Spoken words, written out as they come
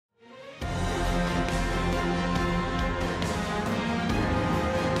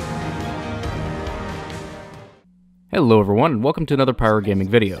Hello everyone, and welcome to another Pyro Gaming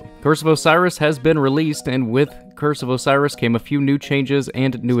video. Curse of Osiris has been released, and with Curse of Osiris came a few new changes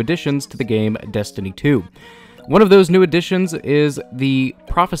and new additions to the game Destiny 2. One of those new additions is the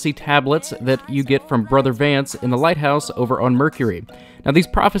prophecy tablets that you get from Brother Vance in the lighthouse over on Mercury. Now these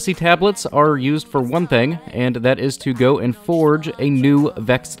prophecy tablets are used for one thing, and that is to go and forge a new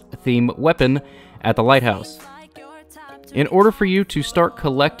Vex theme weapon at the lighthouse. In order for you to start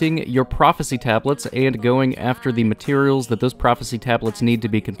collecting your prophecy tablets and going after the materials that those prophecy tablets need to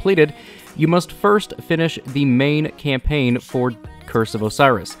be completed, you must first finish the main campaign for Curse of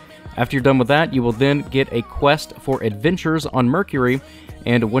Osiris. After you're done with that, you will then get a quest for adventures on Mercury,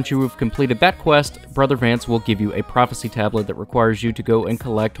 and once you have completed that quest, Brother Vance will give you a prophecy tablet that requires you to go and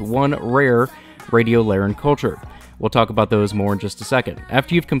collect one rare radiolarian culture. We'll talk about those more in just a second.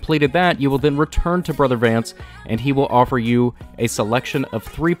 After you've completed that, you will then return to Brother Vance, and he will offer you a selection of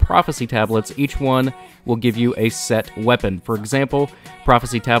 3 prophecy tablets. Each one will give you a set weapon. For example,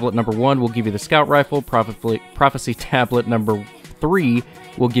 prophecy tablet number 1 will give you the scout rifle, prophecy tablet number 3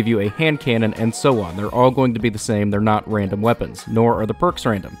 will give you a hand cannon, and so on. They're all going to be the same. They're not random weapons, nor are the perks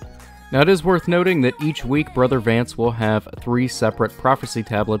random. Now, it is worth noting that each week, Brother Vance will have 3 separate prophecy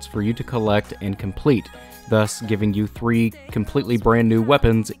tablets for you to collect and complete, thus giving you 3 completely brand new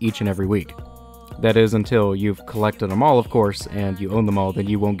weapons each and every week. That is until you've collected them all, of course, and you own them all, then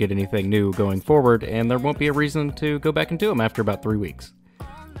you won't get anything new going forward, and there won't be a reason to go back and do them after about 3 weeks.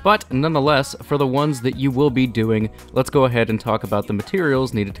 But nonetheless, for the ones that you will be doing, let's go ahead and talk about the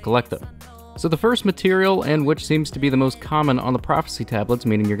materials needed to collect them. So the first material, and which seems to be the most common on the prophecy tablets,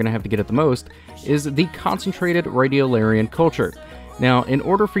 meaning you're going to have to get it the most, is the concentrated radiolarian culture. Now, in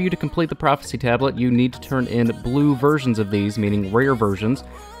order for you to complete the prophecy tablet, you need to turn in blue versions of these, meaning rare versions,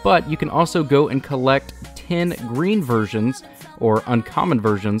 but you can also go and collect 10 green versions, or uncommon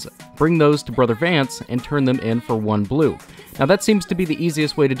versions, bring those to Brother Vance, and turn them in for 1 blue. Now that seems to be the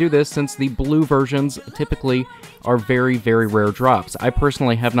easiest way to do this, since the blue versions typically are very, very rare drops. I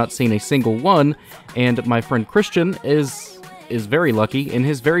personally have not seen a single one, and my friend Christian is very lucky. In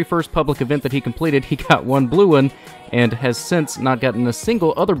his very first public event that he completed, he got 1 blue one, and has since not gotten a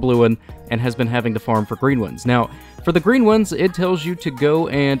single other blue one, and has been having to farm for green ones. Now, for the green ones, it tells you to go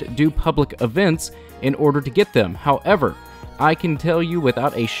and do public events in order to get them. However, I can tell you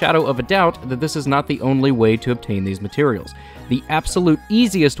without a shadow of a doubt that this is not the only way to obtain these materials. The absolute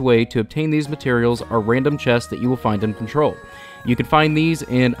easiest way to obtain these materials are random chests that you will find in Control. You can find these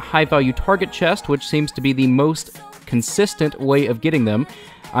in high-value target chest, which seems to be the most consistent way of getting them.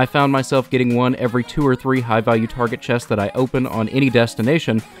 I found myself getting one every 2 or 3 high-value target chests that I open on any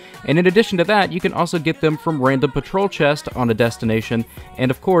destination, and in addition to that, you can also get them from random patrol chest on a destination, and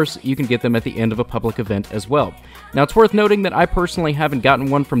of course, you can get them at the end of a public event as well. Now, it's worth noting that I personally haven't gotten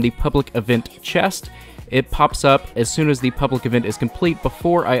one from the public event chest. It pops up as soon as the public event is complete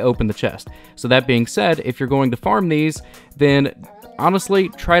before I open the chest. So that being said, if you're going to farm these, then honestly,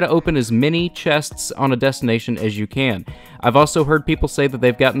 try to open as many chests on a destination as you can. I've also heard people say that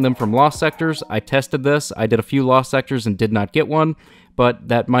they've gotten them from lost sectors. I tested this. I did a few lost sectors and did not get one, but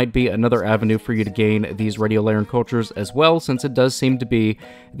that might be another avenue for you to gain these radiolarian cultures as well, since it does seem to be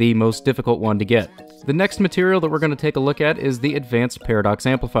the most difficult one to get. The next material that we're going to take a look at is the Advanced Paradox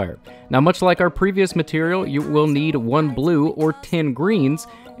Amplifier. Now, much like our previous material, you will need 1 blue or 10 greens,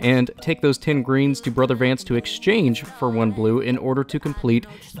 and take those 10 greens to Brother Vance to exchange for 1 blue in order to complete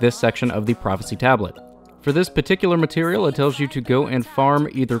this section of the Prophecy Tablet. For this particular material, it tells you to go and farm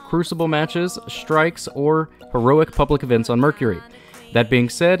either Crucible matches, strikes, or heroic public events on Mercury. That being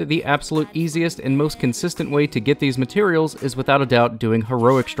said, the absolute easiest and most consistent way to get these materials is without a doubt doing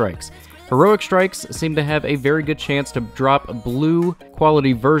heroic strikes. Heroic strikes seem to have a very good chance to drop blue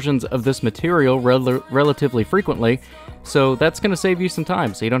quality versions of this material relatively frequently, so that's going to save you some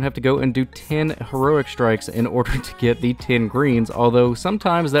time, so you don't have to go and do 10 heroic strikes in order to get the 10 greens, although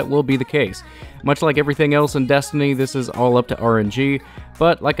sometimes that will be the case. Much like everything else in Destiny, this is all up to RNG,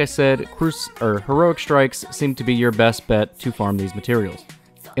 but like I said, heroic strikes seem to be your best bet to farm these materials.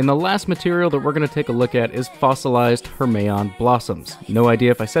 And the last material that we're going to take a look at is Fossilized Hermaeon Blossoms. No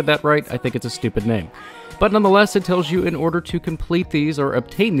idea if I said that right, I think it's a stupid name. But nonetheless, it tells you in order to complete these or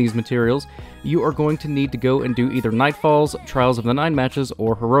obtain these materials, you are going to need to go and do either Nightfalls, Trials of the Nine matches,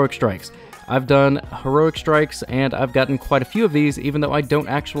 or Heroic Strikes. I've done Heroic Strikes, and I've gotten quite a few of these, even though I don't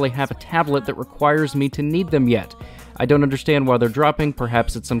actually have a tablet that requires me to need them yet. I don't understand why they're dropping.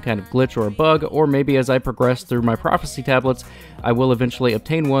 Perhaps it's some kind of glitch or a bug, or maybe as I progress through my prophecy tablets, I will eventually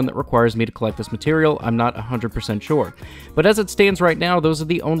obtain one that requires me to collect this material. I'm not 100% sure. But as it stands right now, those are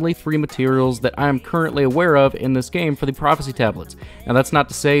the only 3 materials that I am currently aware of in this game for the prophecy tablets. Now that's not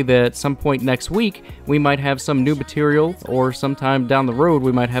to say that at some point next week we might have some new material, or sometime down the road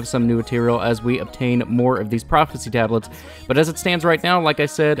we might have some new material as we obtain more of these prophecy tablets. But as it stands right now, like I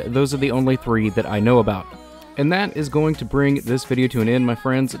said, those are the only 3 that I know about. And that is going to bring this video to an end, my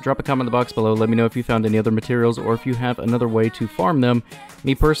friends. Drop a comment in the box below. Let me know if you found any other materials or if you have another way to farm them.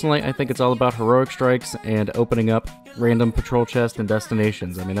 Me personally, I think it's all about heroic strikes and opening up random patrol chests and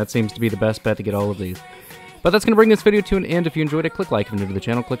destinations. I mean, that seems to be the best bet to get all of these. But that's going to bring this video to an end. If you enjoyed it, click like. If you're new to the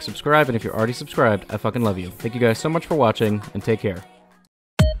channel, click subscribe. And if you're already subscribed, I fucking love you. Thank you guys so much for watching, and take care.